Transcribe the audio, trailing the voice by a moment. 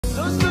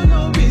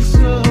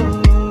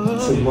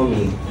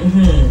mommy.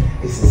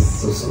 This is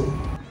Soso,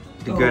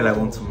 the girl I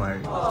want to marry.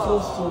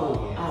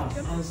 SOSO.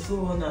 And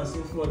so on and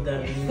so forth.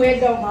 Well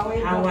done, ma.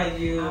 How are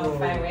you? I'm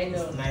fine, well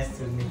done. It's nice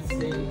to meet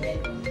you.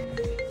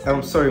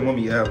 I'm sorry,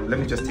 mommy. Let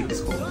me just take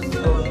this call. It's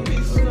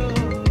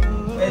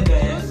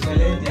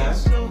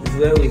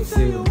well with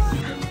you.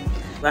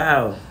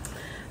 Wow.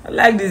 I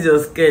like this your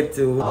skirt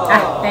too.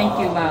 Thank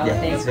you, ma.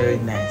 Yeah, it's very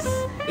nice.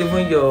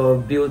 Even your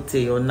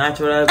beauty, your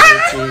natural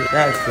beauty,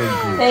 that's so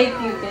good.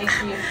 Thank you.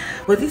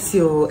 But this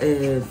your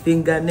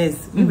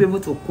fingernails, you be able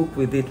to cook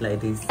with it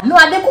like this? No,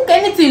 I don't cook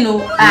anything, no.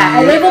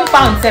 I don't even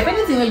pound,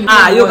 anything when you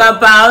you can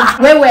pound?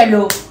 Well,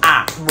 no.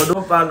 But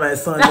don't pound my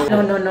son. No.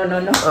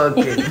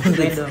 Okay.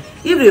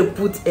 If they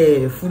put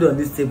food on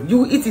this table, you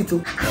will eat it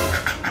too.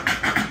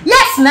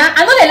 Yes, now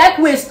I know they like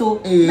waste too.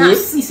 Now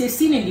it's a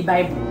sin in the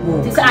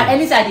Bible. They say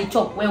anytime they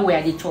chop,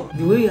 where they chop.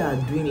 The way you are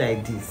doing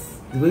like this,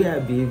 the way you are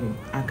behaving,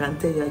 I can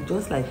tell you are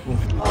just like me.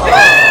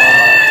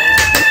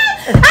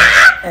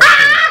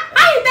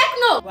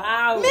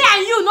 Wow. Me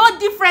and you, no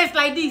difference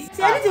like this.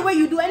 See, anything where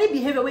you do, any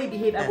behavior where you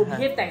behave, I will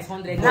behave times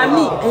 100. Now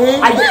me,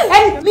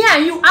 me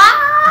and you,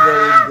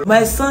 Very good.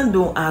 My son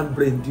don't have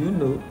brain, do you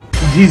know?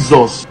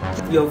 Jesus.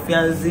 Your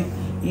fiancé,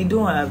 he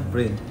don't have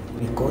brain.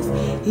 Because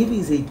if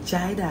he's a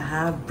child that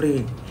have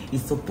brain,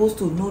 he's supposed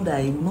to know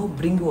that he will not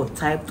bring your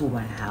type to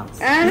my house.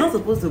 He's not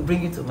supposed to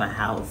bring it to my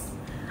house.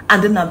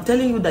 And then I'm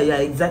telling you that you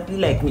are exactly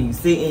like me. You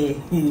say,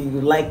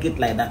 you like it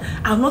like that.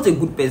 I'm not a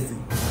good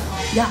person.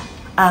 Yeah,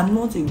 I'm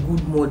not a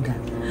good mother.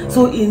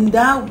 So in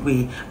that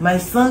way, my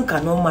son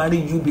cannot marry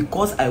you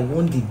because I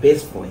want the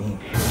best for him.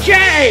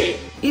 Jay!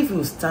 If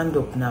you stand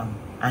up now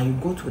and you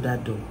go to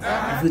that door,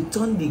 if you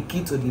turn the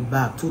key to the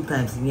back 2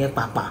 times near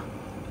Papa,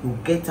 you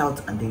get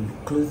out and then you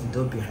close the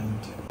door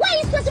behind you. Why are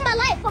you stressing my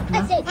life? For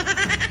God's sake.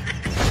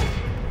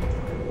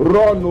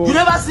 Run, no. You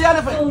never see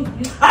anything.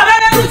 What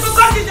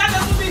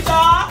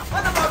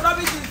about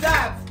rubbish is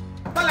that?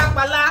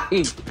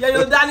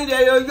 Yo Danny,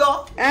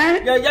 yo.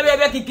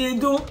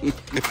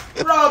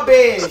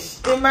 Rubbish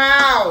in my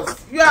house.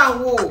 You are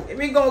who? If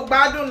we go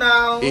bad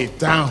now. A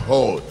town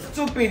hall.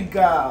 Stupid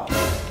girl.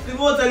 The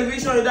whole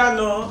television you don't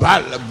know.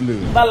 Bala blue.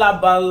 Bala.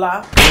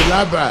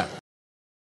 Laba.